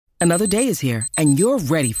Another day is here, and you're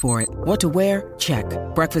ready for it. What to wear? Check.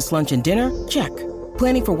 Breakfast, lunch, and dinner? Check.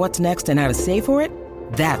 Planning for what's next and how to save for it?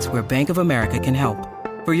 That's where Bank of America can help.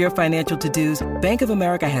 For your financial to-dos, Bank of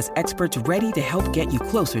America has experts ready to help get you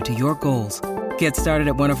closer to your goals. Get started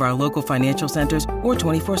at one of our local financial centers or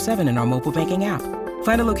 24/7 in our mobile banking app.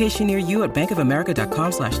 Find a location near you at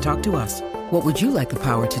bankofamerica.com/talktous. What would you like the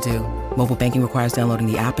power to do? Mobile banking requires downloading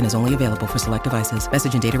the app and is only available for select devices.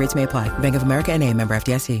 Message and data rates may apply. Bank of America N.A., member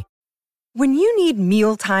FDIC. When you need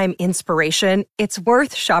mealtime inspiration, it's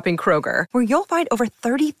worth shopping Kroger, where you'll find over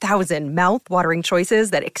 30,000 mouth-watering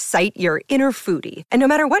choices that excite your inner foodie. And no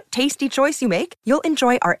matter what tasty choice you make, you'll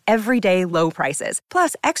enjoy our everyday low prices,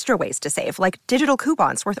 plus extra ways to save, like digital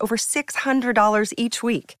coupons worth over $600 each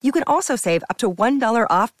week. You can also save up to $1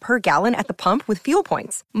 off per gallon at the pump with fuel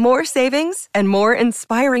points. More savings and more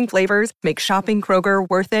inspiring flavors make shopping Kroger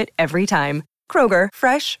worth it every time. Kroger,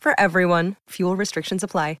 fresh for everyone. Fuel restrictions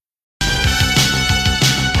apply.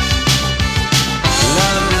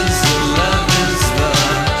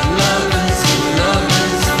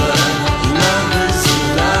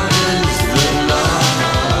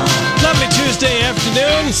 Lovely Tuesday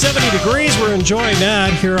afternoon, 70 degrees. We're enjoying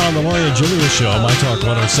that here on the Lori and Julia Show. My Talk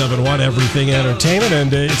 107.1, Everything Entertainment.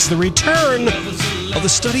 And it's the return of the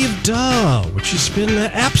study of duh, which has been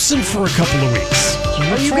absent for a couple of weeks.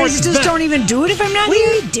 You guys just don't even do it if I'm not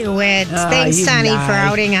here? We do it. Thanks, Sonny, for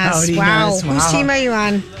outing us. Wow. Whose team are you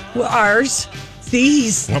on? Well, ours. See,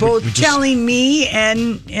 he's both telling me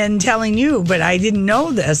and telling you, but I didn't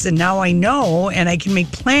know this, and now I know, and I can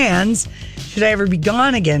make plans, should I ever be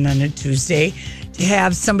gone again on a Tuesday, to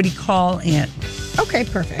have somebody call in. Okay,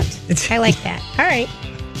 perfect. I like that. All right.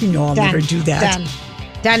 You know I'll never do that.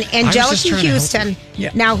 Done. Angelica Houston.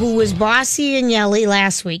 Yeah. Now, who was bossy and yelly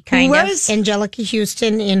last week, kind of. Angelica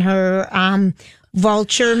Houston in her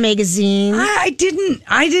Vulture magazine. I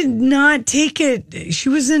did not take it. She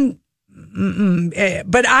wasn't.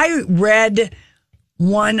 But I read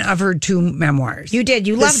one of her two memoirs. You did.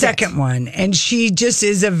 You loved the second one. And she just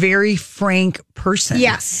is a very frank person.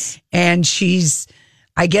 Yes. And she's,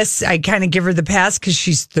 I guess I kind of give her the pass because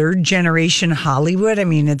she's third generation Hollywood. I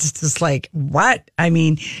mean, it's just like, what? I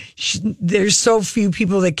mean, there's so few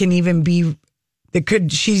people that can even be,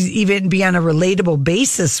 she's even be on a relatable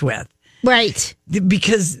basis with. Right.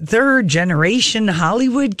 Because third generation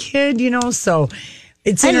Hollywood kid, so...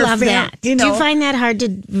 I love that. Do you find that hard to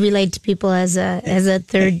relate to people as a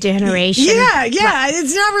third generation? Yeah,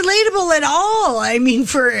 it's not relatable at all. I mean,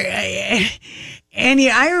 for Annie,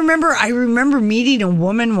 I remember meeting a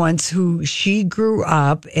woman once who she grew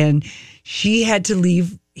up and she had to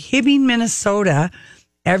leave Hibbing, Minnesota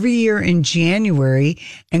every year in January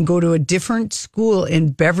and go to a different school in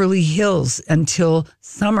Beverly Hills until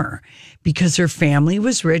summer. Because her family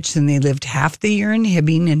was rich and they lived half the year in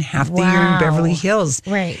Hibbing and half the year in Beverly Hills.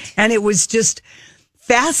 Right. And it was just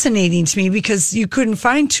fascinating to me because you couldn't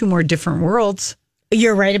find two more different worlds.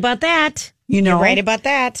 You're right about that. You're right about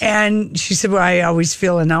that. And she said, well, I always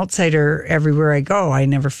feel an outsider everywhere I go. I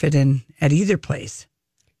never fit in at either place.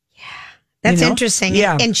 That's interesting.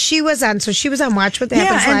 Yeah. And she was on Watch What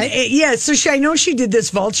Happens Live. So I know she did this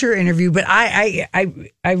Vulture interview, but I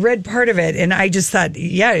read part of it and I just thought,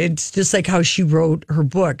 it's just like how she wrote her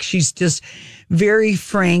book. She's just very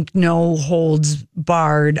frank, no holds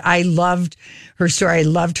barred. I loved her story. I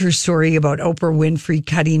loved her story about Oprah Winfrey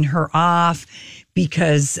cutting her off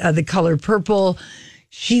because The Color Purple,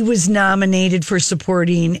 she was nominated for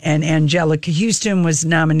supporting, and Angelica Houston was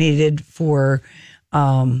nominated for...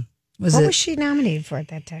 What was she nominated for at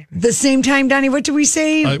that time? The same time, Donnie, what did we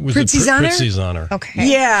say? Pritzi's Honor? Pritzi's Honor. Okay.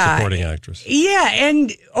 Yeah. Supporting actress. Yeah.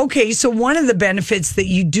 And, okay, so one of the benefits that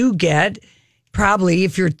you do get, probably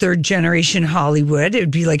if you're third generation Hollywood, it would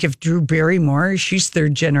be like if Drew Barrymore, she's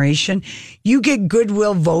third generation, you get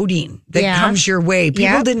goodwill voting that comes your way.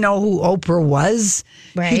 People didn't know who Oprah was.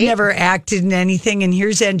 Right. She never acted in anything. And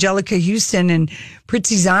here's Angelica Houston and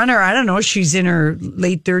Pritzi's Honor. I don't know. She's in her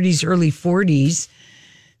late 30s, early 40s.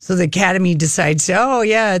 So the Academy decides,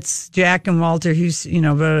 it's Jack and Walter Houston,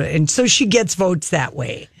 and so she gets votes that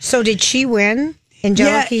way. So did she win?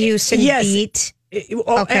 Angelica Houston beat?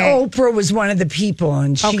 Oprah was one of the people,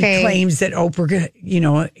 and she claims that Oprah,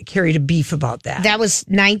 carried a beef about that. That was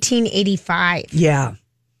 1985. Yeah.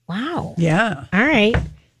 Wow. Yeah. All right.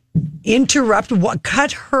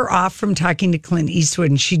 Cut her off from talking to Clint Eastwood,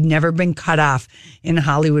 and she'd never been cut off in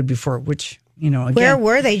Hollywood before, which... Again, where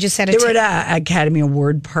were they? Just at they were at an Academy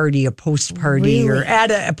Award party, a post party, or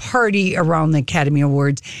at a party around the Academy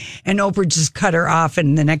Awards, and Oprah just cut her off.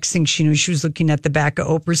 And the next thing she knew, she was looking at the back of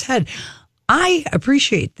Oprah's head. I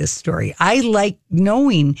appreciate this story. I like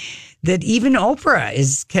knowing that even Oprah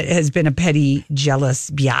has been a petty, jealous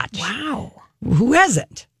biatch. Wow. Who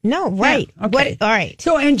hasn't? No, right. Yeah, okay. All right.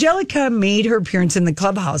 So Angelica made her appearance in the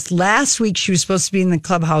clubhouse. Last week, she was supposed to be in the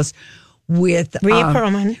clubhouse with Rhea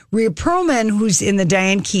Perlman. Rhea Perlman, who's in the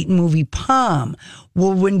Diane Keaton movie Palm.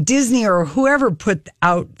 Well, when Disney or whoever put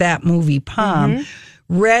out that movie Palm,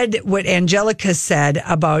 read what Angelica said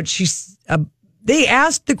about they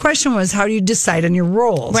asked, the question was, how do you decide on your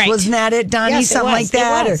roles? Right. Wasn't that it, Donnie? Yes, Something like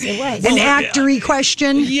that? It was. An actory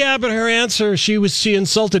question? Yeah, but her answer, she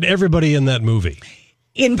insulted everybody in that movie.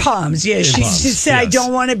 In Palms, yeah. She just said, I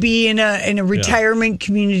don't want to be in a retirement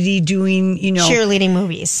community doing, cheerleading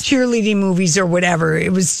movies or whatever.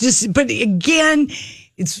 It was just, but again,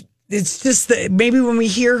 it's just that maybe when we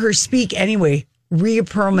hear her speak anyway, Rhea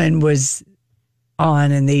Perlman was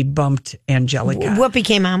on and they bumped Angelica. Whoopi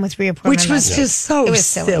came on with Rhea Perlman. Which was just so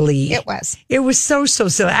silly. It was. It was so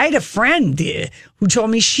silly. I had a friend who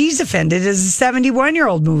told me she's offended as a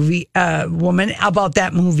 71-year-old woman about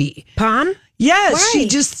that movie. Palm? Yes. Why? She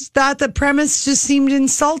just thought the premise just seemed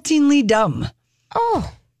insultingly dumb.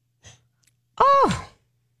 Oh.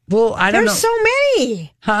 Well, I don't know. There's so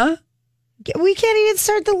many. Huh? We can't even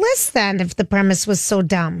start the list then if the premise was so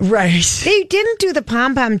dumb. Right. They didn't do the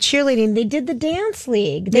pom-pom cheerleading. They did the dance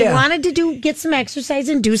league. They wanted to get some exercise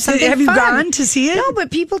and do something Have you fun. gone to see it? No, but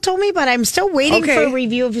people told me, but I'm still waiting for a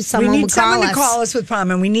review if someone would call us. We need someone to call us with Palm,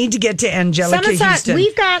 and we need to get to Angelica Houston.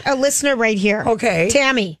 We've got a listener right here. Okay.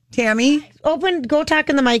 Tammy. Go talk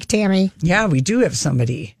in the mic, Tammy. Yeah, we do have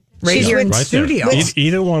somebody right here in the studio.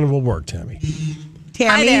 Either one will work, Tammy. Tammy.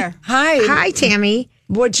 Hi there. Hi, Tammy.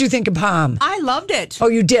 What'd you think of Palm? I loved it. Oh,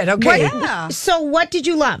 you did? Okay. Yeah. So what did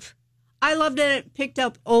you love? I loved it. It picked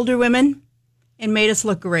up older women and made us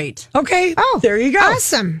look great. Okay. Oh, there you go.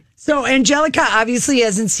 Awesome. So Angelica obviously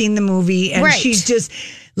hasn't seen the movie, and she's just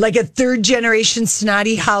like a third-generation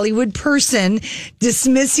snotty Hollywood person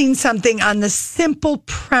dismissing something on the simple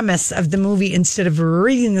premise of the movie instead of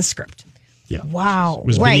reading the script. Yeah. Wow. It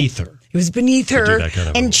was beneath her. It was beneath her.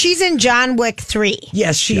 And she's in John Wick 3.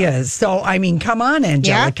 Yes, she is. So, I mean, come on,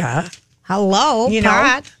 Angelica. Yeah. Hello,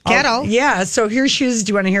 pot, kettle. Yeah, so here she is.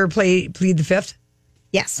 Do you want to hear her plead the fifth?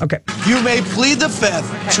 Yes. Okay. You may plead the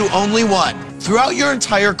fifth to only one. Throughout your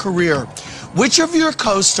entire career, which of your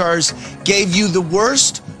co-stars gave you the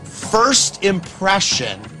worst first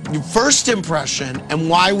impression? Your first impression, and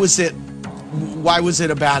why was it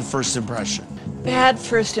a bad first impression? Bad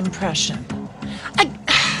first impression.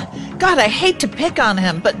 God, I hate to pick on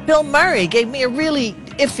him, but Bill Murray gave me a really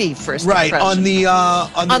iffy first impression. Right, on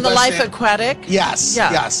the Life Aquatic? Yes,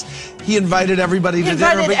 yes. He invited everybody to dinner.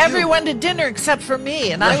 He invited everyone to dinner except for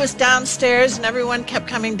me, and I was downstairs, and everyone kept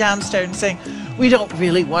coming downstairs and saying, we don't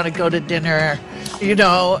really want to go to dinner.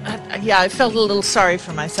 I felt a little sorry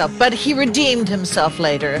for myself, but he redeemed himself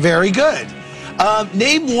later. Very good.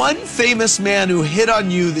 Name one famous man who hit on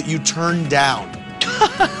you that you turned down.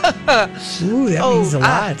 Ooh, that means a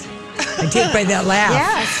lot. I take by that laugh.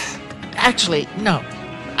 Yes. Actually, no.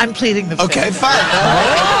 I'm pleading the fifth. Okay, fine.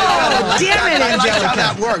 Damn it, I like Angelica. how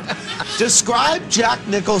that worked. Describe Jack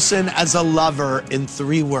Nicholson as a lover in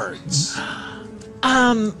 3 words.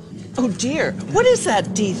 Oh dear. What is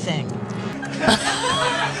that D thing?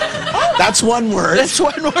 That's 1 word. That's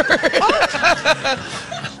 1 word.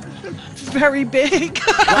 Very big.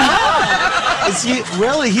 Is he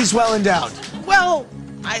really? He's well endowed. Well,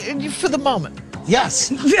 for the moment.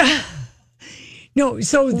 Yes. No,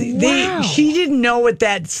 so she didn't know what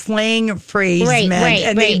that slang phrase meant,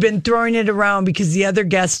 and they'd been throwing it around because the other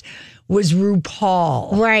guest was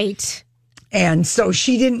RuPaul. Right. And so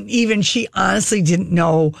she honestly didn't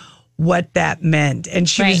know what that meant. And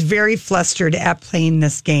she was very flustered at playing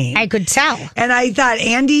this game. I could tell. And I thought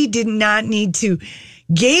Andy did not need to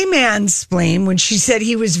gay mansplain when she said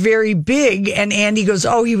he was very big. And Andy goes,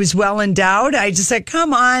 oh, he was well endowed. I just said,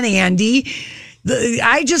 come on, Andy.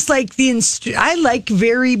 I just like I like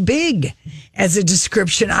very big as a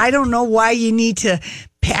description. I don't know why you need to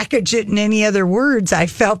package it in any other words. I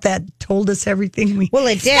felt that told us everything we. Well,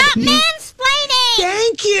 it did. Stop mansplaining!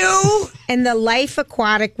 Thank you. And the Life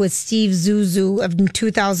Aquatic with Steve Zissou of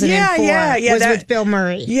 2004 was with Bill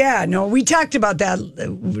Murray. Yeah, no, we talked about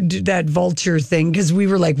that vulture thing because we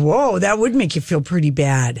were like, whoa, that would make you feel pretty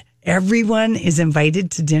bad. Everyone is invited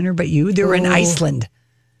to dinner but you. They were in Iceland.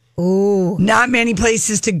 Ooh. Not many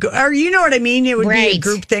places to go. Or you know what I mean? It would be a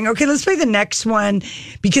group thing. Okay, let's play the next one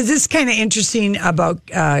because this is kind of interesting about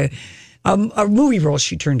a movie role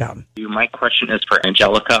she turned down. My question is for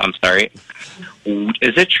Angelica. I'm sorry.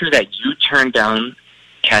 Is it true that you turned down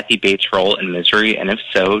Kathy Bates' role in Misery? And if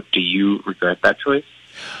so, do you regret that choice?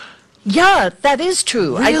 Yeah, that is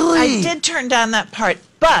true. Really? I did turn down that part,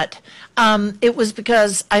 but it was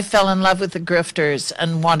because I fell in love with the Grifters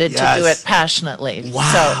and wanted to do it passionately.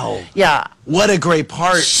 Wow. So, yeah. What a great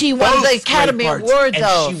part. She won the Academy Award,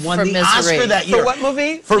 though, and she won for the Misery. Oscar that year. For what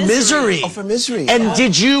movie? For Misery. Oh, for Misery. And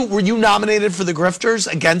were you nominated for the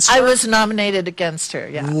Grifters against her? I was nominated against her,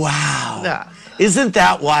 yeah. Wow. Yeah. Isn't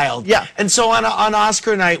that wild? Yeah. And so on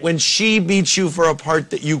Oscar night, when she beats you for a part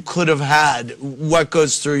that you could have had, what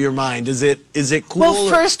goes through your mind? Is it cool? Well,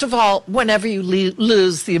 first of all, whenever you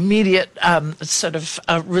lose, the immediate sort of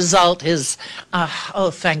result is, oh,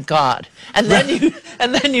 thank God. And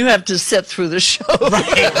then you have to sit through the show.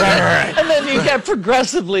 Right. And then you get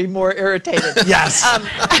progressively more irritated. Yes.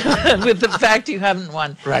 With the fact you haven't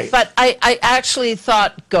won. Right. But I actually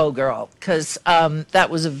thought, go girl, because that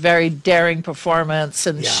was a very daring performance,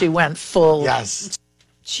 and she went full. Yes.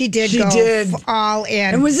 She did all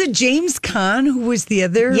in. And was it James Caan who was the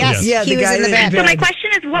other? Yes. Yeah, he the was guy in the bed. So my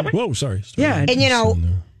question is, what was... Whoa, sorry. Yeah.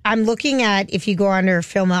 And I'm looking at, if you go under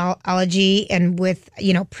Filmology and with,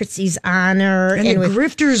 Prizzi's Honor. And the with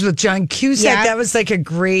Grifters with John Cusack. Yeah. That was like a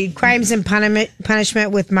great... Crimes and Punishment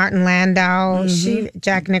with Martin Landau.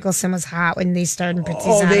 Jack Nicholson was hot when they starred in Prizzi's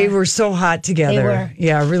Honor. Oh, they were so hot together. They were.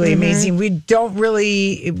 Yeah, really amazing. We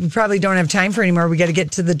probably don't have time for anymore. We got to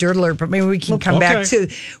get to the Dirt Alert, but maybe we can come back to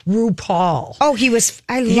RuPaul. Oh, he was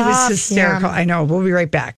hysterical. him. I know. We'll be right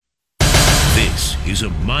back. This is a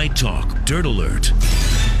My Talk Dirt Alert.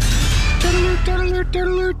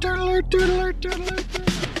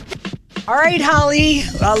 All right, Holly.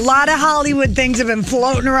 A lot of Hollywood things have been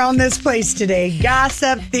floating around this place today.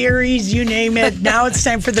 Gossip, theories, you name it. Now it's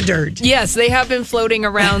time for the dirt. Yes, they have been floating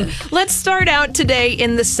around. Let's start out today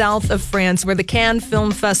in the south of France, where the Cannes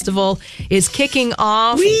Film Festival is kicking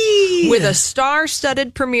off with a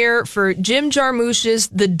star-studded premiere for Jim Jarmusch's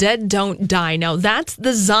The Dead Don't Die. Now, that's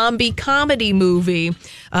the zombie comedy movie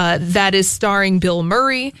that is starring Bill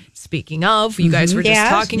Murray. Speaking of, you guys were just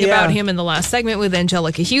talking about him in the last segment with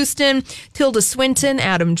Angelica Houston, Tilda Swinton,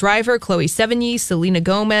 Adam Driver, Chloe Sevigny, Selena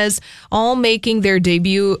Gomez, all making their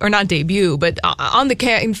debut, or not debut, but on the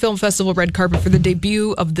Cannes Film Festival red carpet for the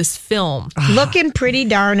debut of this film. Looking pretty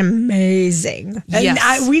darn amazing.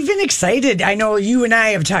 And we've been excited. I know you and I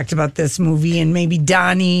have talked about this movie, and maybe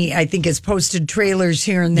Donnie, I think, has posted trailers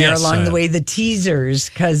here and there along the way, the teasers,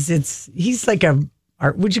 because he's like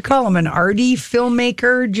would you call him an arty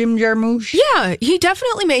filmmaker, Jim Jarmusch? Yeah, he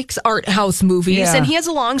definitely makes art house movies, and he has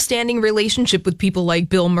a long-standing relationship with people like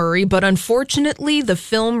Bill Murray, but unfortunately, the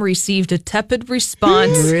film received a tepid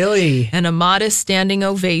response. Really? And a modest standing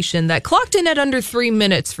ovation that clocked in at under 3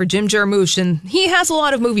 minutes for Jim Jarmusch, and he has a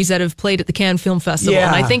lot of movies that have played at the Cannes Film Festival,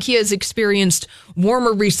 and I think he has experienced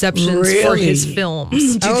warmer receptions for his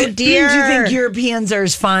films. Do you think Europeans are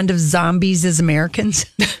as fond of zombies as Americans?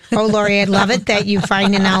 Oh, Lori, I'd love it that you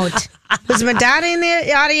finding out. Was Madonna in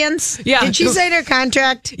the audience? Yeah. Did she sign her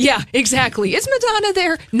contract? Yeah, exactly. Is Madonna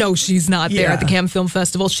there? No, she's not there at the Cannes Film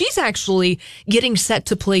Festival. She's actually getting set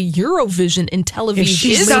to play Eurovision in Tel Aviv. If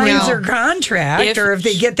she signs her contract, or if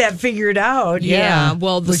they get that figured out. Yeah.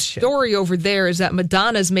 Well, the story over there is that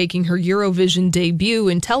Madonna's making her Eurovision debut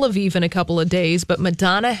in Tel Aviv in a couple of days, but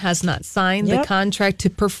Madonna has not signed the contract to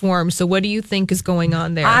perform. So what do you think is going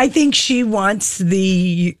on there? I think she wants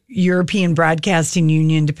the European Broadcasting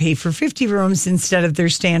Union to pay for 50 rooms instead of their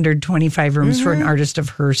standard 25 rooms for an artist of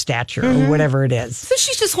her stature or whatever it is. So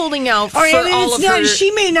she's just holding out for all of her...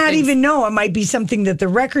 She may not even know. It might be something that the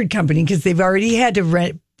record company, because they've already had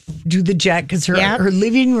to do the jet because her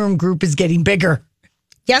living room group is getting bigger.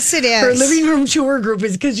 Yes, it is. Her living room tour group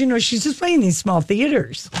is because, she's just playing these small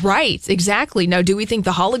theaters. Right, exactly. Now, do we think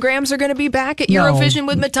the holograms are going to be back at Eurovision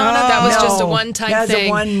with Madonna? That was just a one-time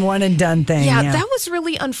thing. That's a one and done thing. Yeah, that was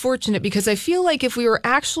really unfortunate because I feel like if we were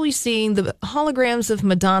actually seeing the holograms of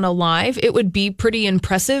Madonna live, it would be pretty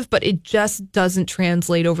impressive, but it just doesn't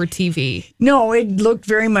translate over TV. No, it looked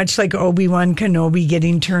very much like Obi-Wan Kenobi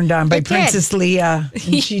getting turned on by Princess Leia.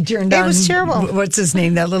 And she turned on... It was terrible. What's his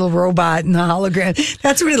name? That little robot in the hologram.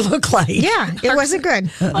 That's what it looked like. Yeah, it wasn't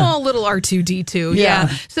good. Oh, little R2-D2. Yeah.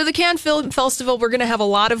 So the Cannes Film Festival, we're going to have a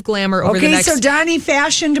lot of glamour over the next... Okay, so Donnie,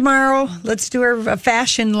 fashion tomorrow. Let's do a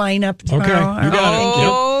fashion lineup tomorrow. Okay, you got it.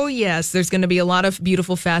 Oh, yes. There's going to be a lot of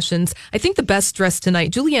beautiful fashions. I think the best dress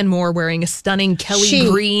tonight, Julianne Moore wearing a stunning Kelly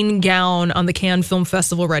green gown on the Cannes Film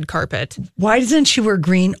Festival red carpet. Why doesn't she wear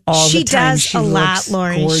green all the time? She does a lot,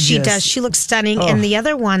 Lauren. Gorgeous. She does. She looks stunning. Oh. And the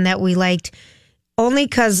other one that we liked, only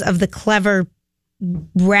because of the clever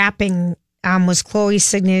wrapping, was Chloe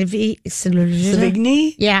Sevigny.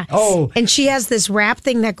 Yeah. Oh. And she has this wrap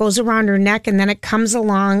thing that goes around her neck and then it comes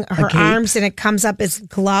along her arms and it comes up as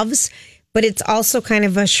gloves. but it's also kind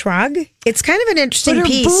of a shrug. It's kind of an interesting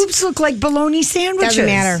piece. But her boobs look like bologna sandwiches. Doesn't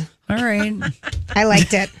matter. All right. I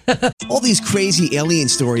liked it. All these crazy alien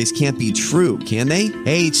stories can't be true, can they?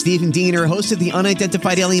 Hey, it's Stephen Diener, host of the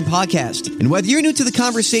Unidentified Alien Podcast. And whether you're new to the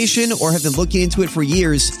conversation or have been looking into it for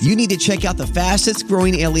years, you need to check out the fastest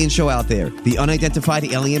growing alien show out there, the Unidentified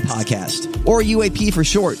Alien Podcast, or UAP for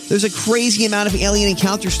short. There's a crazy amount of alien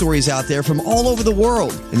encounter stories out there from all over the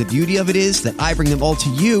world. And the beauty of it is that I bring them all to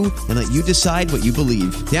you and let you decide what you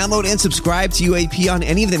believe. Download and subscribe to UAP on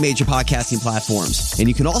any of the major podcasting platforms. And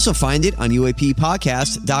you can also find it on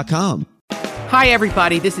UAPpodcast.com. Hi,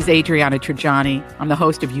 everybody. This is Adriana Trajani. I'm the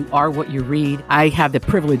host of You Are What You Read. I have the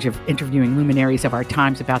privilege of interviewing luminaries of our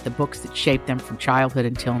times about the books that shaped them from childhood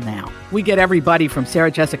until now. We get everybody from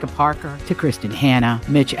Sarah Jessica Parker to Kristen Hanna,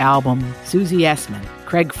 Mitch Albom, Susie Essman,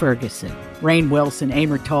 Craig Ferguson, Rainn Wilson,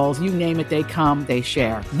 Amor Tolls, you name it, they come, they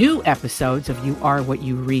share. New episodes of You Are What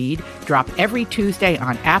You Read drop every Tuesday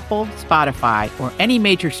on Apple, Spotify, or any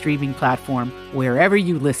major streaming platform wherever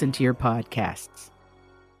you listen to your podcasts.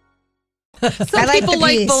 Some people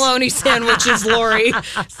like bologna sandwiches, Lori.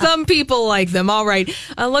 Some people like them. All right.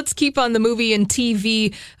 Let's keep on the movie and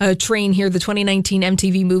TV train here. The 2019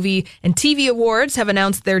 MTV Movie and TV Awards have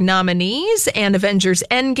announced their nominees, and Avengers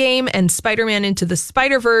Endgame and Spider-Man Into the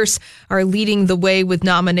Spider-Verse are leading the way with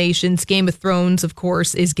nominations. Game of Thrones, of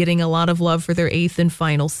course, is getting a lot of love for their 8th and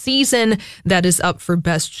final season. That is up for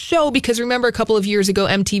Best Show because remember a couple of years ago,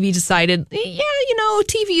 MTV decided,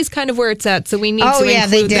 TV is kind of where it's at, so we need to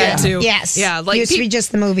include that too. Yes. Yeah, like used to be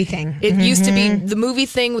just the movie thing. It used to be the movie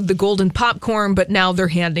thing with the golden popcorn, but now they're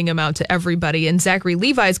handing them out to everybody. And Zachary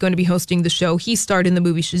Levi is going to be hosting the show. He starred in the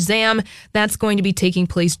movie Shazam. That's going to be taking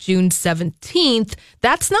place June 17th.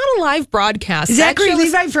 That's not a live broadcast. Zachary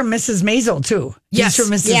Levi from Mrs. Maisel, too. Yes. He's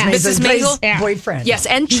from Mrs. Maisel. Mrs. Maisel. Boyfriend. Yes,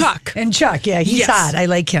 and Chuck. He's hot. I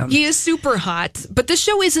like him. He is super hot. But the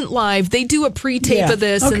show isn't live. They do a pre-tape of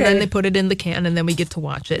this, and then they put it in the can, and then we get to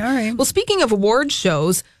watch it. All right. Well, speaking of award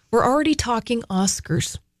shows, we're already talking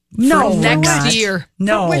Oscars. No, next year.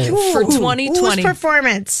 No. For 2020. Whose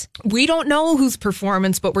performance? We don't know whose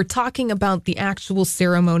performance, but we're talking about the actual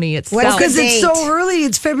ceremony itself. Because it's so early.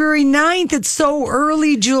 It's February 9th. It's so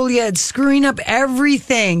early, Julia. It's screwing up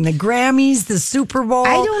everything. The Grammys, the Super Bowl.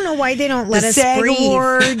 I don't know why they don't let us SAG breathe.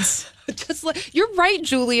 Awards. You're right,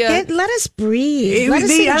 Julia. Let us breathe. I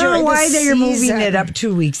don't know why they're moving it up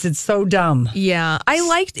 2 weeks. It's so dumb. Yeah,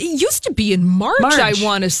 it used to be in March. I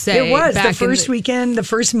want to say it was the first weekend, the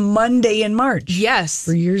first Monday in March. Yes,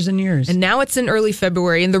 for years and years. And now it's in early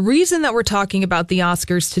February. And the reason that we're talking about the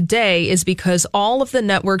Oscars today is because all of the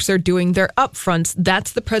networks are doing their upfronts.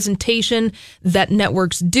 That's the presentation that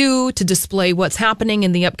networks do to display what's happening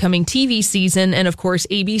in the upcoming TV season. And of course,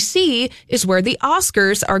 ABC is where the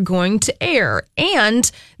Oscars are going to air. And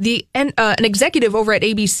an executive over at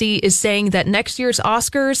ABC is saying that next year's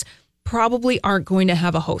Oscars probably aren't going to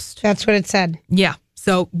have a host. That's what it said. Yeah.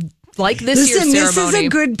 So like this year's ceremony. This is a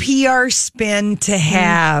good PR spin to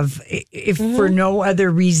have, if for no other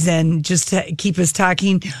reason, just to keep us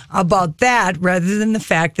talking about that rather than the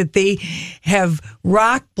fact that they have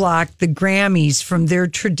rock blocked the Grammys from their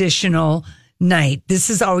traditional night. This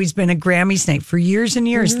has always been a Grammys night for years and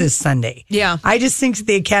years this Sunday. Yeah. I just think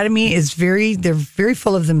the Academy they're very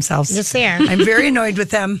full of themselves. Yes, they are. I'm very annoyed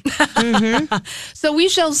with them. So we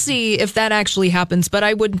shall see if that actually happens, but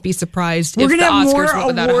I wouldn't be surprised We're if gonna the have Oscars more went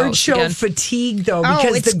without a award host show again. fatigue, though,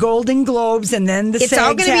 because the Golden Globes and then the SAG. It's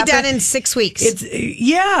all going to be done in 6 weeks. It's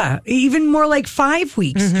even more like 5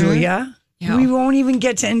 weeks, Julia. Yeah. We won't even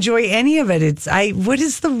get to enjoy any of it. What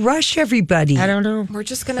is the rush, everybody? I don't know. We're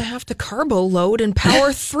just going to have to carbo load and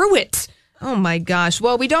power through it. Oh, my gosh.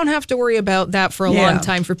 Well, we don't have to worry about that for a long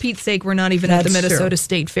time. For Pete's sake, we're not even at the Minnesota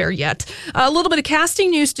State Fair yet. A little bit of casting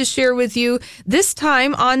news to share with you. This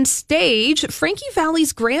time on stage, Frankie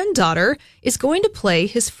Valli's granddaughter is going to play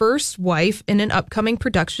his first wife in an upcoming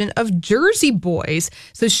production of Jersey Boys.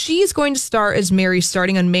 So she is going to star as Mary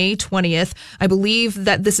starting on May 20th. I believe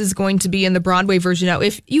that this is going to be in the Broadway version. Now,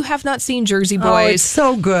 if you have not seen Jersey Boys, it's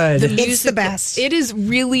so good. It's the best. It is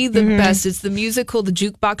really the best. It's the musical, the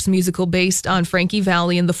jukebox musical based on Frankie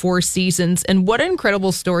Valli and the Four Seasons. And what an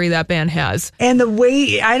incredible story that band has. And the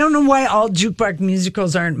way, I don't know why all jukebox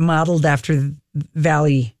musicals aren't modeled after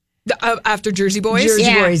Valli. After Jersey Boys?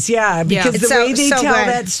 Jersey Boys, because the way they tell good.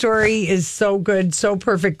 that story is so good, so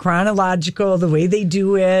perfect, chronological, the way they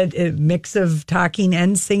do it, a mix of talking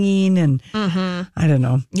and singing, and I don't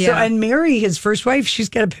know. Yeah. So, and Mary, his first wife, she's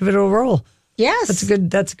got a pivotal role. Yes.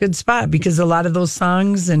 That's a good spot, because a lot of those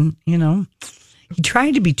songs, and, he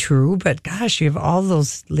tried to be true, but gosh, you have all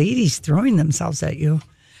those ladies throwing themselves at you.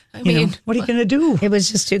 I mean, what are you going to do? It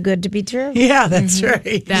was just too good to be true. Yeah, that's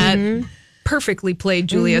right. That perfectly played,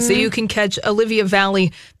 Julia. So you can catch Olivia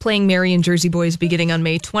Valli playing Mary in Jersey Boys beginning on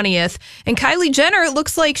May 20th. And Kylie Jenner, it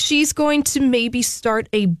looks like she's going to maybe start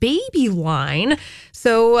a baby line.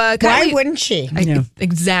 So why wouldn't she?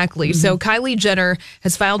 Exactly. So Kylie Jenner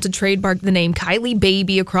has filed to trademark the name Kylie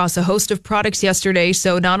Baby across a host of products yesterday.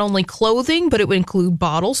 So not only clothing, but it would include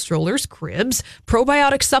bottles, strollers, cribs,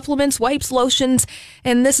 probiotic supplements, wipes, lotions.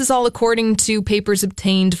 And this is all according to papers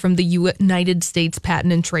obtained from the United States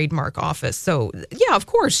Patent and Trademark Office. So, yeah, of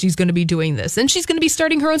course she's going to be doing this. And she's going to be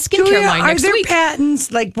starting her own skincare line next week. Are there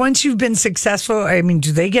patents, like once you've been successful, I mean,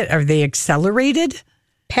 are they accelerated?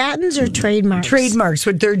 Patents or trademarks? Trademarks,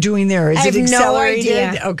 what they're doing there. Is it accelerated? No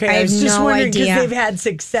idea. Okay, I was just wondering because they've had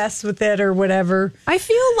success with it or whatever. I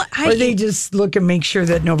feel like... Or they just look and make sure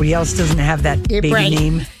that nobody else doesn't have that baby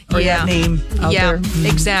name or that name out there.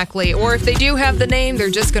 Exactly. Or if they do have the name, they're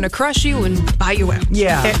just going to crush you and buy you out.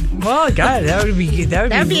 Yeah. Well, God, that would be a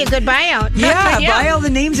good buyout. Yeah, buy all the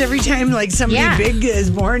names every time like somebody big is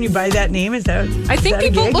born. You buy that name. Is that? I think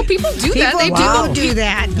people do that. They do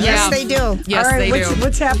that. Yes, they do. Yes, all right, they do.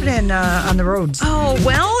 What's happening on the roads? Oh,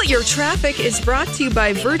 well, your traffic is brought to you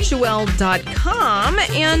by Virtuel.com.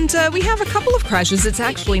 And we have a couple of crashes. It's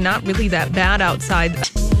actually not really that bad outside.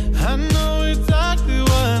 I know exactly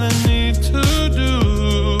what I need to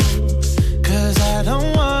do, 'cause I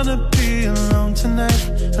don't wanna be alone tonight,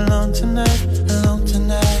 alone tonight, alone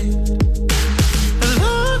tonight.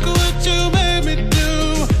 Look what you made me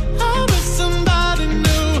do. I miss somebody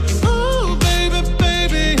new. Ooh, baby,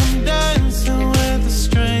 baby, I'm dancing with a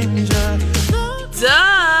stranger.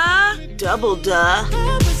 Duh. Double duh.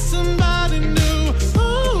 I miss somebody new.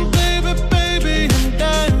 Ooh, baby, baby, I'm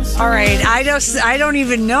dancing. All right, I don't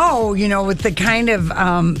even know, with the kind of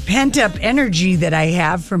pent up energy that I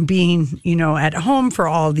have from being, at home for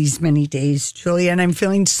all these many days, Julia, and I'm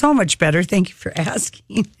feeling so much better. Thank you for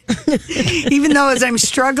asking. Even though as I'm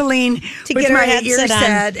struggling to with get my her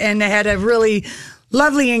earset, and I had a really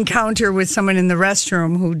lovely encounter with someone in the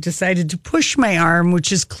restroom who decided to push my arm,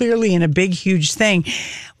 which is clearly in a big, huge thing.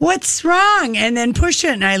 What's wrong? And then push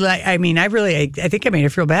it. And I think I made her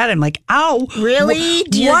feel bad. I'm like, ow. Really?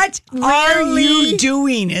 What are you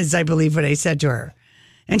doing? Is I believe what I said to her.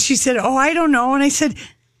 And she said, oh, I don't know. And I said,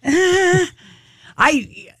 I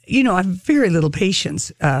have very little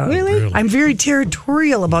patience. Really? I'm very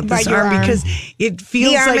territorial about this arm because it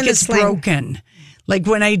feels like it's broken. Like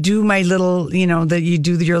when I do my little, that you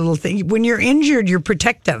do your little thing. When you're injured, you're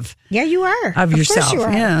protective. Yeah, you are. Of yourself. Course you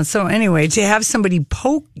are. Yeah. So anyway, to have somebody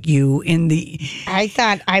poke you in the... I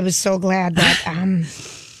thought I was so glad that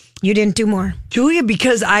you didn't do more. Julia,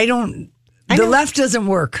 because the left doesn't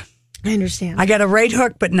work. I understand. I got a right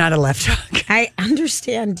hook, but not a left hook. I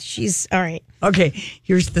understand. She's all right. Okay,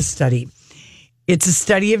 here's the study. It's a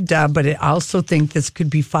study of duh, but I also think this could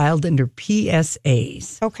be filed under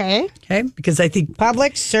PSAs. Okay. Okay, because I think...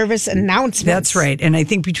 Public service announcements. That's right. And I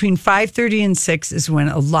think between 5:30 and 6 is when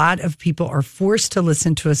a lot of people are forced to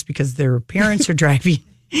listen to us because their parents are driving.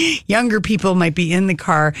 Younger people might be in the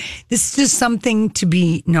car. This is just something to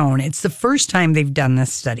be known. It's the first time they've done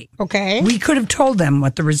this study. Okay. We could have told them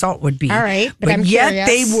what the result would be. All right. But I'm yet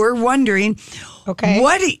curious. they were wondering... Okay.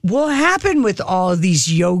 What will happen with all of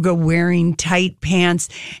these yoga wearing tight pants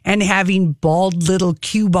and having bald little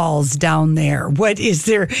cue balls down there? What are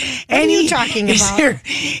you talking about?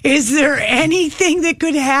 Is there anything that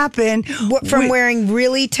could happen from wearing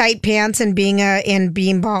really tight pants and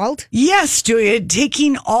being bald? Yes, Julia,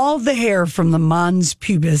 taking all the hair from the mons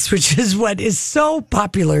pubis, which is what is so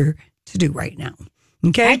popular to do right now.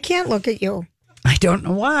 Okay, I can't look at you. I don't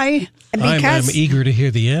know why. I'm eager to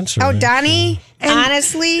hear the answer. Oh, Donnie,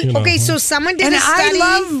 honestly. Okay, so someone did a study. I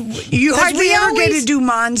love, you hardly ever get to do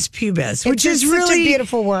mons pubis, which is really such a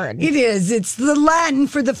beautiful word. It is. It's the Latin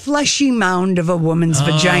for the fleshy mound of a woman's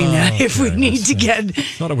vagina, if we need to get. I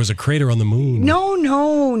thought it was a crater on the moon. No.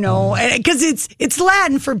 Because it's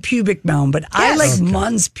Latin for pubic mound, but I like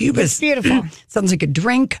mons pubis. It's beautiful. Sounds like a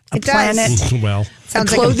drink, a planet. Well,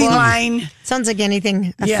 sounds a clothing line. Sounds like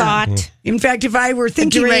anything. A thought. In fact, if I were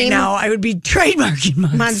thinking right now, I would be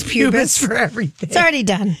trademarking mons pubis for everything. It's already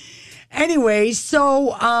done. Anyway,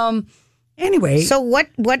 so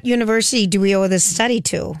what university do we owe this study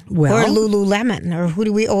to? Well, or Lululemon, or who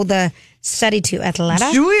do we owe the study to?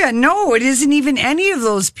 Athleta? Julia, no, it isn't even any of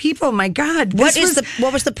those people. My God, what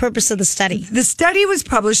was the purpose of the study? The study was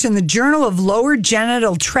published in the Journal of Lower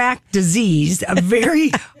Genital Tract Disease, a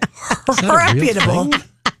very reputable.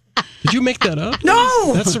 Did you make that up?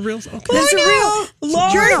 No, that's a real. Okay. That's a real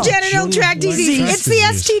Lower Genital Tract Disease. It's the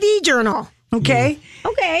STD journal. Okay.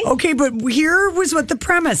 Okay, but here was what the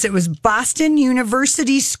premise. It was Boston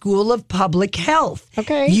University School of Public Health.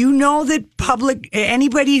 Okay. You know that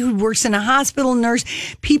anybody who works in a hospital, nurse,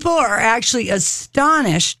 people are actually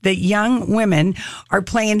astonished that young women are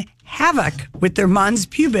playing havoc with their mons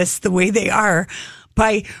pubis the way they are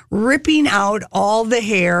by ripping out all the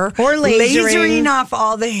hair or lasering off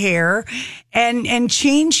all the hair and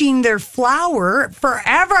changing their flower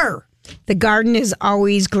forever. The garden is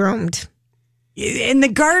always groomed. And the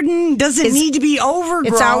garden doesn't need to be overgrown.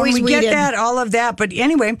 It's always we weeded. get that, all of that. But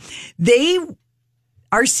anyway, they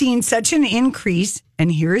are seeing such an increase.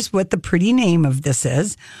 And here's what the pretty name of this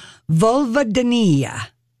is. Vulvodynia.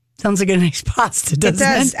 Sounds like a nice pasta, doesn't it?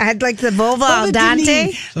 Does. I'd like the vulva al dente.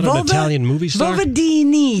 Is that an Italian movie star?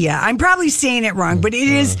 Vulvodynia. I'm probably saying it wrong, but it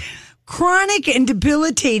is chronic and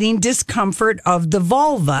debilitating discomfort of the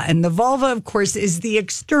vulva. And the vulva, of course, is the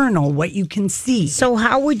external, what you can see. So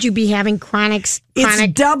how would you be having chronic? It's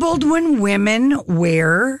doubled when women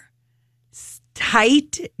wear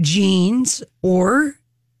tight jeans or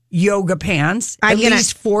yoga pants at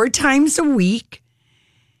least 4 times a week,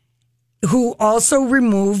 who also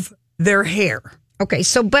remove their hair. Okay,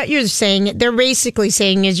 so but they're basically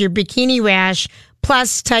saying is your bikini rash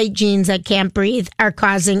plus tight jeans that can't breathe are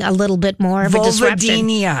causing a little bit more of a disruption.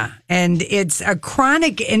 Vulvodynia. And it's a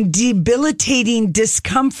chronic and debilitating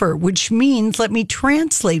discomfort, which means, let me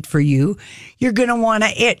translate for you, you're going to want to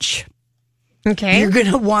itch. Okay. You're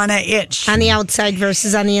going to want to itch. On the outside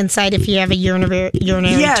versus on the inside if you have a urinary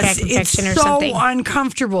tract infection or something. It's so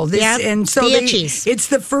uncomfortable. And so it's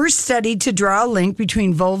the first study to draw a link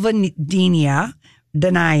between vulvodynia,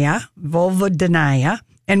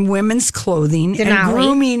 and women's clothing and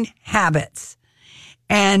grooming habits.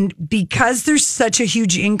 And because there's such a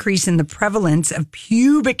huge increase in the prevalence of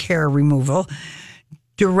pubic hair removal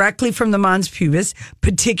directly from the mons pubis,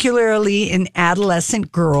 particularly in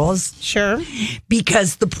adolescent girls. Sure.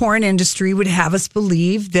 Because the porn industry would have us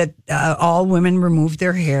believe that all women remove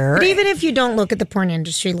their hair. But even if you don't look at the porn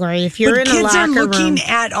industry, Lori, if you're in a locker room. Kids are looking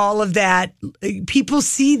at all of that. People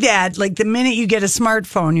see that. Like the minute you get a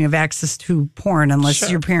smartphone, you have access to porn unless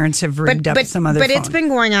your parents have rigged up some other phone. But it's been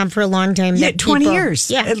going on for a long time. Yeah, 20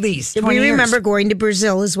 years at least. We remember going to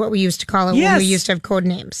Brazil is what we used to call it when we used to have code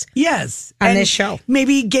names. Yes. On this show.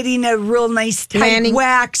 Maybe getting a real nice tight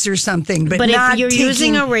wax or something, but not if you're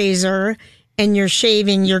using a razor and you're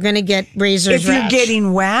shaving, you're going to get razor's If you're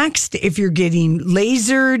getting waxed, if you're getting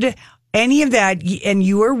lasered, any of that, and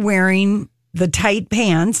you are wearing the tight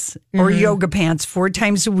pants or yoga pants 4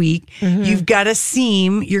 times a week, you've got a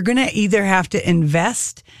seam. You're going to either have to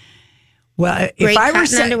invest. Well, great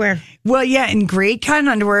cotton underwear. Well, yeah, in great cotton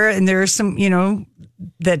underwear, and there are some,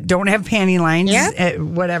 that don't have panty lines,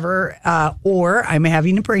 whatever. Or I'm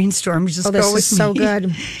having a brainstorm. Just go with me. So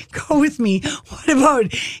good. Go with me. What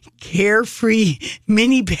about carefree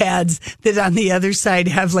mini pads that on the other side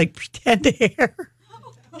have like pretend hair?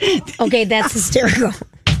 Okay, that's hysterical.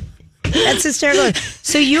 That's hysterical.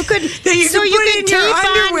 So you could tape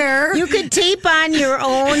underwear. You could tape on your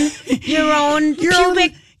own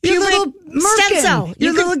pubic stencil.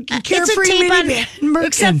 Your little carefree mini pad.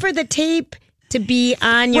 Except for the tape to be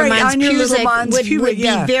on your mons pubis would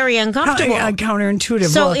be very uncomfortable.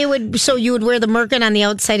 Counterintuitive. So you would wear the merkin on the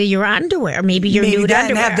outside of your underwear, maybe nude underwear,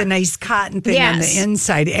 and have the nice cotton thing on the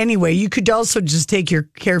inside. Anyway, you could also just take your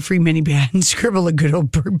carefree mini pad and scribble a good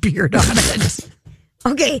old beard on it.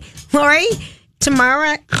 Okay, Lori,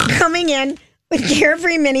 tomorrow coming in with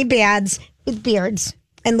carefree mini pads with beards.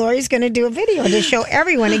 And Lori's going to do a video to show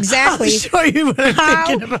everyone exactly I'll show you what I'm how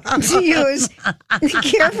thinking about. to use the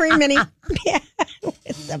carefree mini pad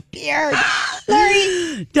with the beard.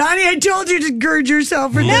 Lori, Donnie, I told you to gird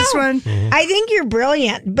yourself for this one. I think you're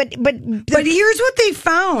brilliant, but here's what they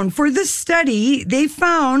found for this study. They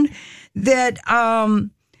found that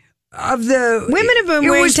of the women have been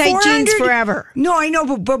wearing tight jeans forever. No, I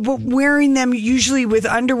know, but wearing them usually with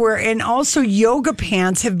underwear, and also yoga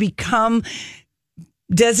pants have become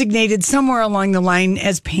designated somewhere along the line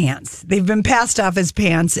as pants. They've been passed off as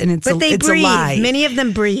pants, and it's a lie. Many of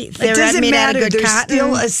them breathe. It doesn't matter. There's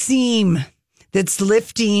still a seam that's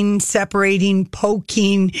lifting, separating,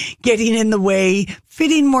 poking, getting in the way,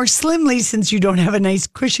 fitting more slimly since you don't have a nice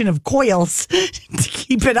cushion of coils to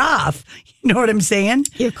keep it off. You know what I'm saying?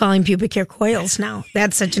 You're calling pubic hair coils now.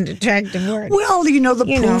 That's such an attractive word. Well,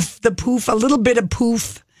 the poof, a little bit of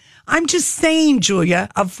poof. I'm just saying, Julia,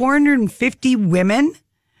 of 450 women,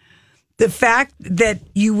 the fact that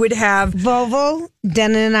you would have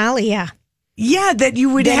vulvodynia. Yeah, that you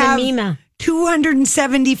would have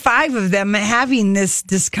 275 of them having this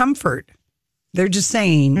discomfort. They're just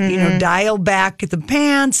saying, dial back the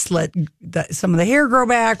pants, let some of the hair grow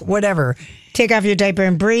back, whatever. Take off your diaper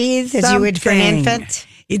and breathe as you would for an infant.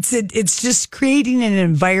 It's just creating an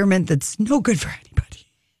environment that's no good for anybody.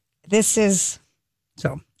 This is...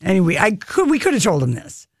 So anyway, we could have told him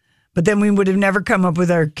this, but then we would have never come up with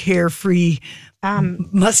our carefree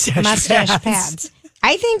mustache pads.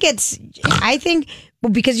 I think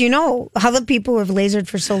because how the people who have lasered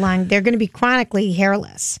for so long, they're going to be chronically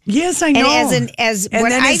hairless. Yes, I know. And as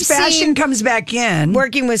fashion comes back in,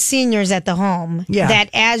 working with seniors at the home, that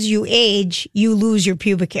as you age, you lose your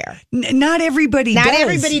pubic hair. Not everybody does. Not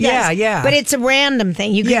everybody does. Yeah. But it's a random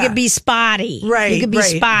thing. You could be spotty. Right. You could be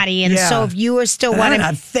spotty. And so if you are still wanting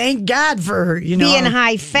to... Thank God for, be in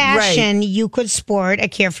high fashion, you could sport a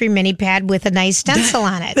Carefree mini pad with a nice stencil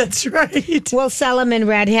on it. That's right. We'll sell them in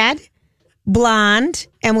redhead, blonde,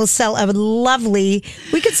 and we'll sell a lovely...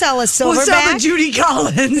 We could sell a silverback. We'll sell the Judy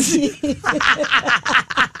Collins.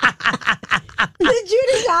 The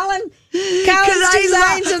Judy Collins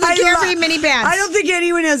designs of the Carefree mini pads. I don't think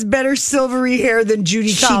anyone has better silvery hair than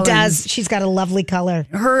Judy Collins. She does. She's got a lovely color.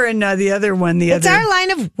 Her and the other one. It's our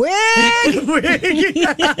line of wig.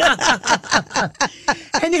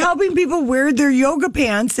 And helping people wear their yoga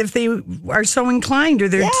pants if they are so inclined, or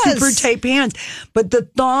their super tight pants. But the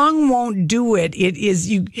thong won't do it. It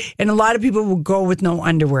is and a lot of people will go with no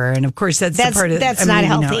underwear. And of course, that's the part of that's not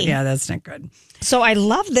healthy. Yeah, that's not good. So I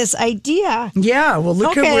love this idea. Yeah, well,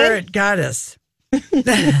 look at where it got us.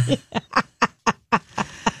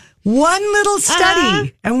 One little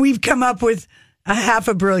study, and we've come up with half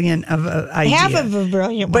a brilliant idea. Half of a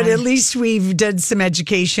brilliant But one. at least we've done some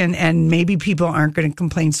education, and maybe people aren't going to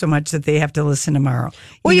complain so much that they have to listen tomorrow.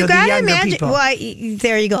 Well, you got to imagine. People. Well,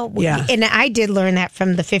 there you go. Yeah. And I did learn that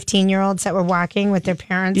from the 15-year-olds that were walking with their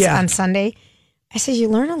parents on Sunday. I said, you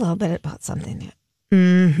learn a little bit about something.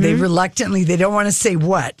 Mm-hmm. They don't want to say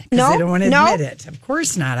what, because they don't want to admit it. Of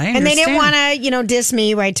course not. I understand. And they didn't want to, diss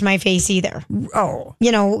me right to my face either. Oh.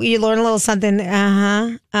 You learn a little something.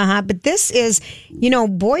 But this is,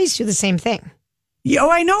 boys do the same thing. Oh,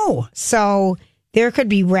 I know. So there could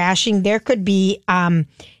be rashing. There could be...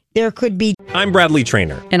 I'm Bradley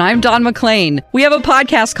Trainer. And I'm Don McClain. We have a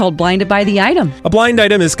podcast called Blinded by the Item. A blind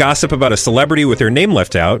item is gossip about a celebrity with their name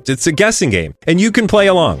left out. It's a guessing game, and you can play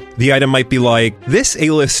along. The item might be like, this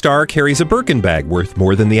A-list star carries a Birkin bag worth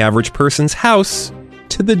more than the average person's house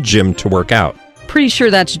to the gym to work out. Pretty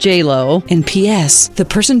sure that's J-Lo. And P.S. the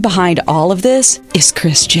person behind all of this is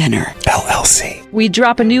Kris Jenner, LLC. We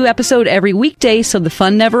drop a new episode every weekday so the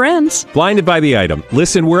fun never ends. Blinded by the Item.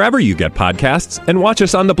 Listen wherever you get podcasts, and watch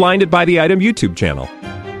us on the Blinded by the Item YouTube channel.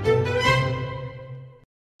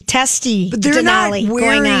 Testy, but they're Denali not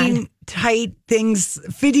wearing tight things,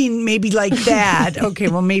 fitting maybe like that. Okay,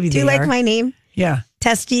 well maybe Do you like my name? Yeah,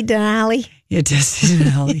 Testy Denali. Yeah, Testy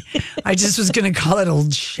Denali. I just was going to call it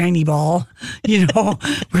old shiny ball,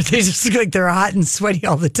 where they just look like they're hot and sweaty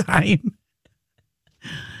all the time.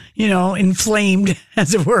 Inflamed,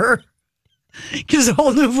 as it were. Gives a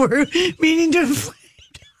whole new word meaning to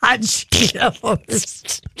inflamed hot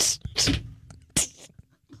Cheetos.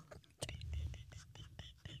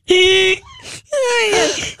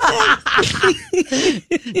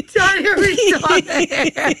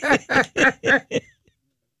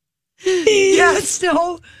 Yes,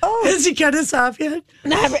 no. Has he cut us off yet?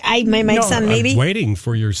 My son maybe. I'm waiting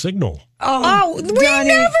for your signal. We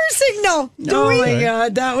never signal. My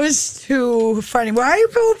God, that was too funny. Why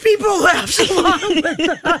will people laugh so long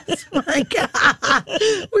with us? My God,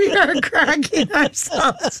 we are cracking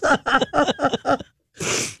ourselves up.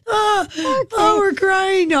 Oh, we're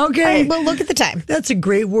crying. Okay. Well, look at the time. That's a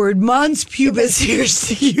great word. Mons pubis. Here's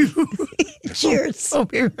to you. Cheers. We'll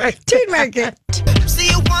be right Tune market. See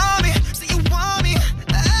you want me,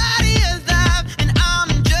 out of your life, and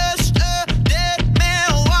I'm just a dead man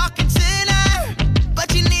walking tonight.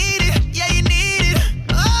 But you need it, yeah, you need it.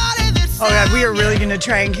 All of this. Oh God, we are really going to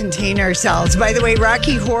try and contain ourselves. By the way,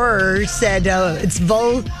 Rocky Horror said it's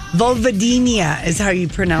vulvodynia is how you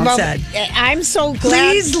pronounce that. I'm so glad.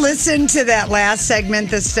 Please listen to that last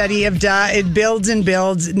segment, the study of duh. It builds and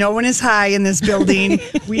builds. No one is high in this building.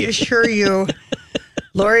 We assure you.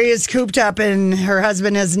 Lori is cooped up, and her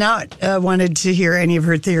husband has not wanted to hear any of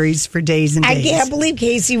her theories for days and days. I can't believe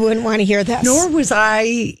Casey wouldn't want to hear this. Nor was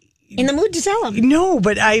I in the mood to tell him. No,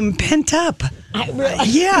 but I'm pent up.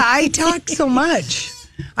 I talk so much.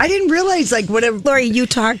 I didn't realize Lori, you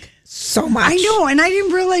talk so much. I know, and I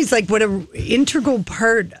didn't realize what an integral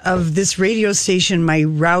part of this radio station my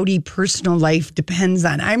rowdy personal life depends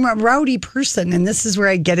on. I'm a rowdy person, and this is where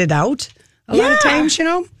I get it out a lot of times,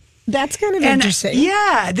 That's kind of interesting.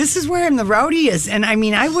 Yeah, this is where I'm the rowdiest. And I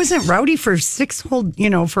mean, I wasn't rowdy for 6 whole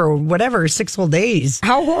days.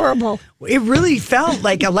 How horrible. It really felt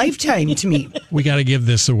like a lifetime to me. We got to give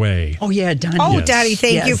this away. Oh, yeah, Donnie. Oh, yes. Donnie,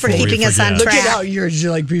 thank you for keeping us on track. Look at how you're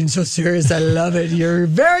like being so serious. I love it. You're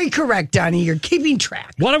very correct, Donnie. You're keeping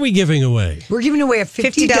track. What are we giving away? We're giving away a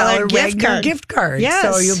 $50 Wagner gift card. Yes.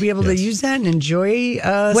 So you'll be able to use that and enjoy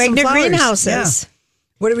Wagner some greenhouses. Yeah.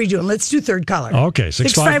 What are we doing? Let's do third caller. Okay.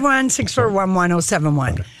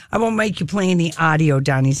 651-641-1071. Okay. I won't make you play any audio,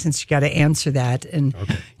 Donnie, since you got to answer that. And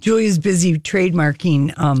Julia's busy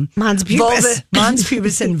trademarking Mons pubis. Mons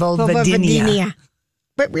pubis and vulvodynia.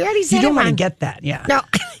 But we already said you don't want to get that, yeah. No.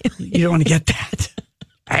 You don't want to get that.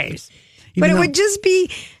 Right. But it would just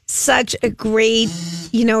be such a great,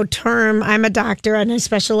 term. I'm a doctor and I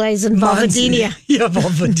specialize in vulvodynia. Yeah,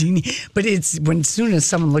 vulvodynia. But it's as soon as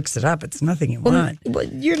someone looks it up, it's nothing you want. Well,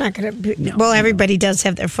 you're not going to. Well, everybody does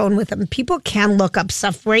have their phone with them. People can look up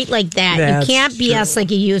stuff right like that. That's you can't BS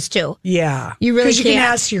like you used to. Yeah. You really can't. Because you can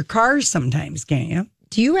ask your car sometimes, can't you?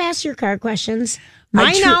 Do you ask your car questions?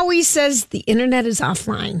 Mine always says the internet is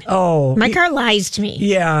offline. Oh. My car lies to me.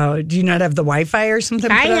 Yeah. Do you not have the Wi-Fi or something?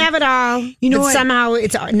 I have it all. But somehow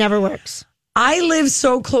it never works. I live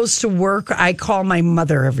so close to work, I call my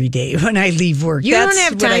mother every day when I leave work. You don't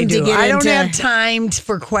have time to get I don't have time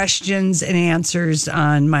for questions and answers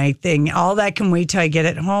on my thing. All that can wait till I get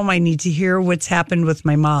it home. I need to hear what's happened with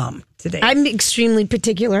my mom today. I'm extremely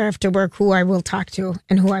particular after work who I will talk to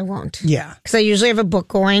and who I won't. Yeah. Because I usually have a book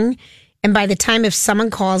going. And by the time if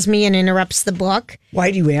someone calls me and interrupts the book.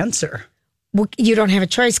 Why do you answer? Well, you don't have a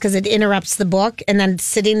choice because it interrupts the book and then it's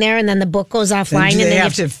sitting there and then the book goes offline. Do they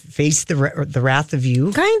have to face the wrath of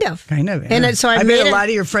you? Kind of. Yeah. And so I bet a lot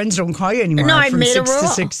of your friends don't call you anymore. No, I made a rule. From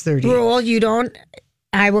 6 to 6:30. Rule, you don't.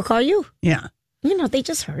 I will call you. Yeah. They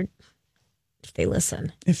just heard. If they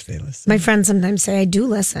listen. My friends sometimes say, I do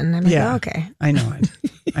listen. I'm like, oh, okay. I know it.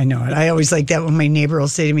 I always like that when my neighbor will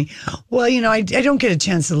say to me, well, I don't get a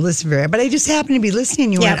chance to listen very much, but I just happen to be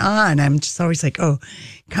listening. You went on. I'm just always like, oh,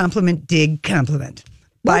 compliment, dig, compliment.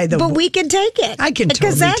 But we can take it. I can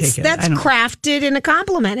totally take it. That's crafted in a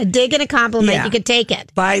compliment. A dig and a compliment. Yeah. You can take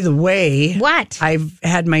it. By the way. What? I've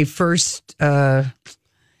had my first, banshee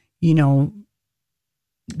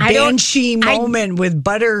moment with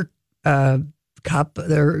Buttercup,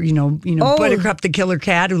 Buttercup, the killer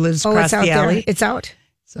cat who lives across the alley. There. It's out.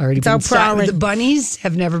 It's already been out. The bunnies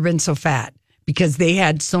have never been so fat because they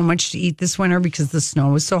had so much to eat this winter because the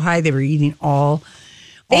snow was so high. They were eating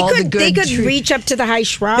They could reach up to the high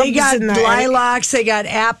shrubs. They got lilacs, they got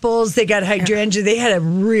apples, they got hydrangea. They had a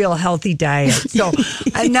real healthy diet. So,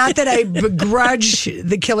 not that I begrudge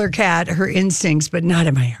the killer cat, her instincts, but not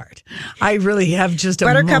in my heart. I really have just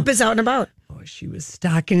Buttercup is out and about. Oh, she was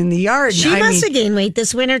stalking in the yard. She must have gained weight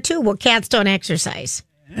this winter, too. Well, cats don't exercise.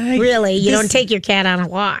 Really? You don't take your cat on a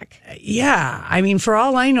walk. Yeah. I mean, for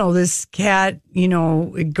all I know, this cat,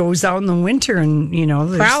 it goes out in the winter and,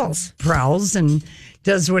 prowls and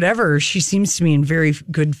does whatever. She seems to be in very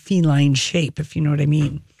good feline shape, if you know what I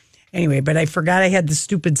mean. Anyway, but I forgot I had the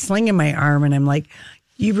stupid sling in my arm, and I'm like,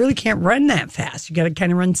 you really can't run that fast. You got to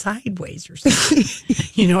kind of run sideways or something.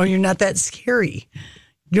 You're not that scary.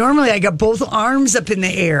 Normally, I got both arms up in the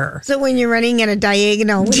air. So when you're running at a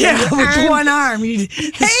diagonal, with one arm.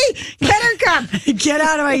 Hey, Buttercup, get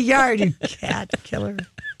out of my yard, you cat killer.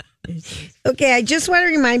 Okay, I just want to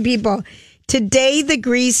remind people. Today, the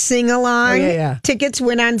Grease sing-along tickets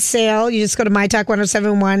went on sale. You just go to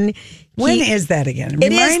MyTalk1071. When is that again?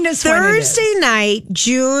 Remind us Thursday night,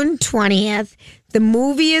 June 20th. The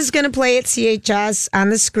movie is going to play at CHS on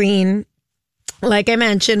the screen. Like I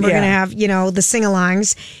mentioned, we're going to have, the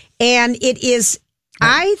sing-alongs. And it is...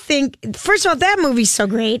 I think, first of all, that movie's so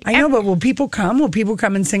great. I know, but will people come? Will people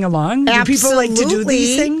come and sing along? Absolutely. Do people like to do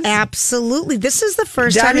these things? Absolutely. This is the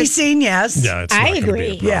first time. Donnie's saying yes. Yeah, it's I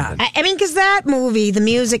agree. Yeah. I mean, because that movie, the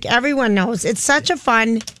music, everyone knows. It's such a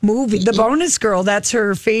fun movie. The Bonus Girl, that's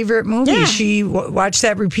her favorite movie. Yeah. She watched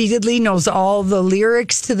that repeatedly, knows all the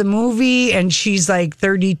lyrics to the movie, and she's like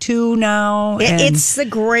 32 now. It's a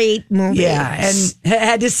great movie. Yeah, and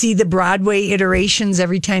had to see the Broadway iterations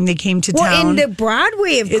every time they came to town. Well, in the Broadway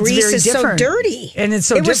of Grease is different. so dirty. And it's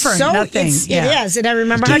so different. Nothing. It is. And I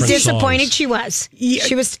remember how disappointed she was. Yeah.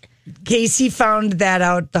 She was. Casey found that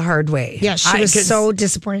out the hard way. Yeah, she was so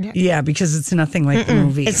disappointed. Yeah, because it's nothing like the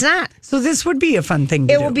movie. It's not. So this would be a fun thing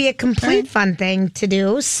to do. It will be a complete fun thing to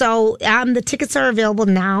do. So the tickets are available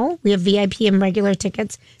now. We have VIP and regular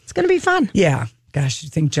tickets. It's going to be fun. Yeah. Gosh, you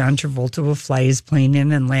think John Travolta will fly his plane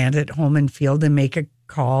in and land at Holman Field and make a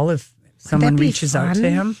call if someone reaches out to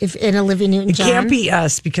him. If in Olivia Newton-John. It can't be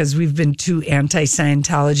us because we've been too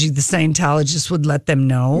anti-Scientology. The Scientologists would let them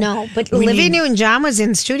know. No, but Olivia Newton-John was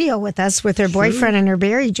in studio with us with her boyfriend and her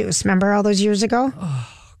berry juice. Remember all those years ago? Oh,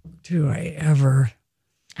 do I ever?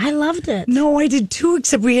 I loved it. No, I did too,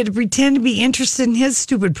 except we had to pretend to be interested in his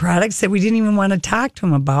stupid products that we didn't even want to talk to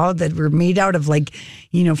him about, that were made out of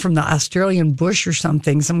from the Australian bush or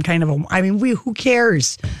something, some kind of who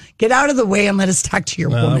cares? Get out of the way and let us talk to your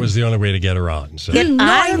woman. That was the only way to get her on. So. Get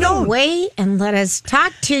out of the way and let us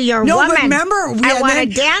talk to your woman. But remember, I want to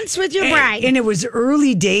dance with your bride. And it was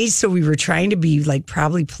early days, so we were trying to be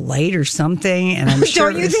probably polite or something. And I'm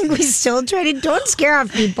sure. Don't you think we still try to? Don't scare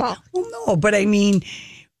off people. Well, no, but I mean.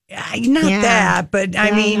 Not that, but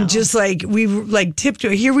I mean, just we tipped.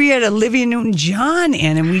 Here we had Olivia Newton-John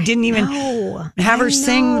in, and we didn't even have her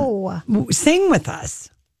sing with us.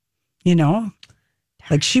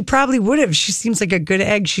 She probably would have. She seems like a good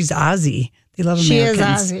egg. She's Aussie. They love Americans. She is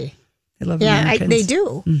Aussie. They love Americans. They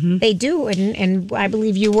do. Mm-hmm. They do, and I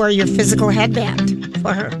believe you wore your physical headband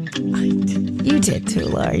for her. You did too,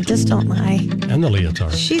 Lori. Just don't lie. And the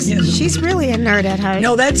leotard. She's really a nerd at heart.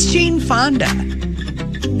 No, that's Jane Fonda.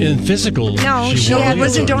 In physical, no,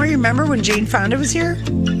 don't you remember when Jane Fonda was here?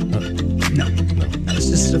 No. I was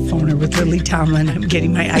just a phoner with Lily Tomlin. I'm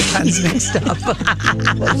getting my icons mixed up.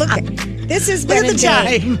 Well, this has been a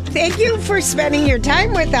day. Thank you for spending your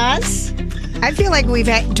time with us. I feel like we've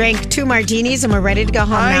drank 2 martinis and we're ready to go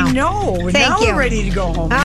home now. I know. Thank you. We're ready to go home.